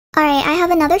Alright, I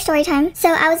have another story time. So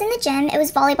I was in the gym. It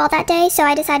was volleyball that day, so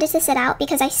I decided to sit out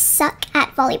because I suck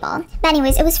at volleyball. But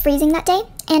anyways, it was freezing that day,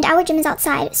 and our gym is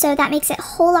outside, so that makes it a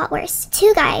whole lot worse.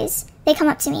 Two guys, they come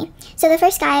up to me. So the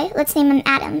first guy, let's name him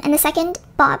Adam, and the second,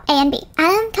 Bob, A and B.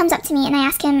 Adam comes up to me, and I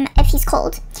ask him if he's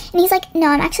cold. And he's like, no,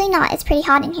 I'm actually not. It's pretty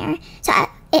hot in here. So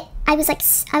I was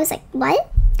like,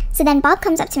 what? So then Bob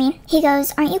comes up to me. He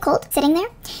goes, aren't you cold sitting there?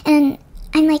 And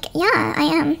I'm like, yeah, I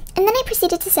am. And then I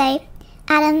proceeded to say,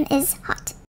 Adam is hot.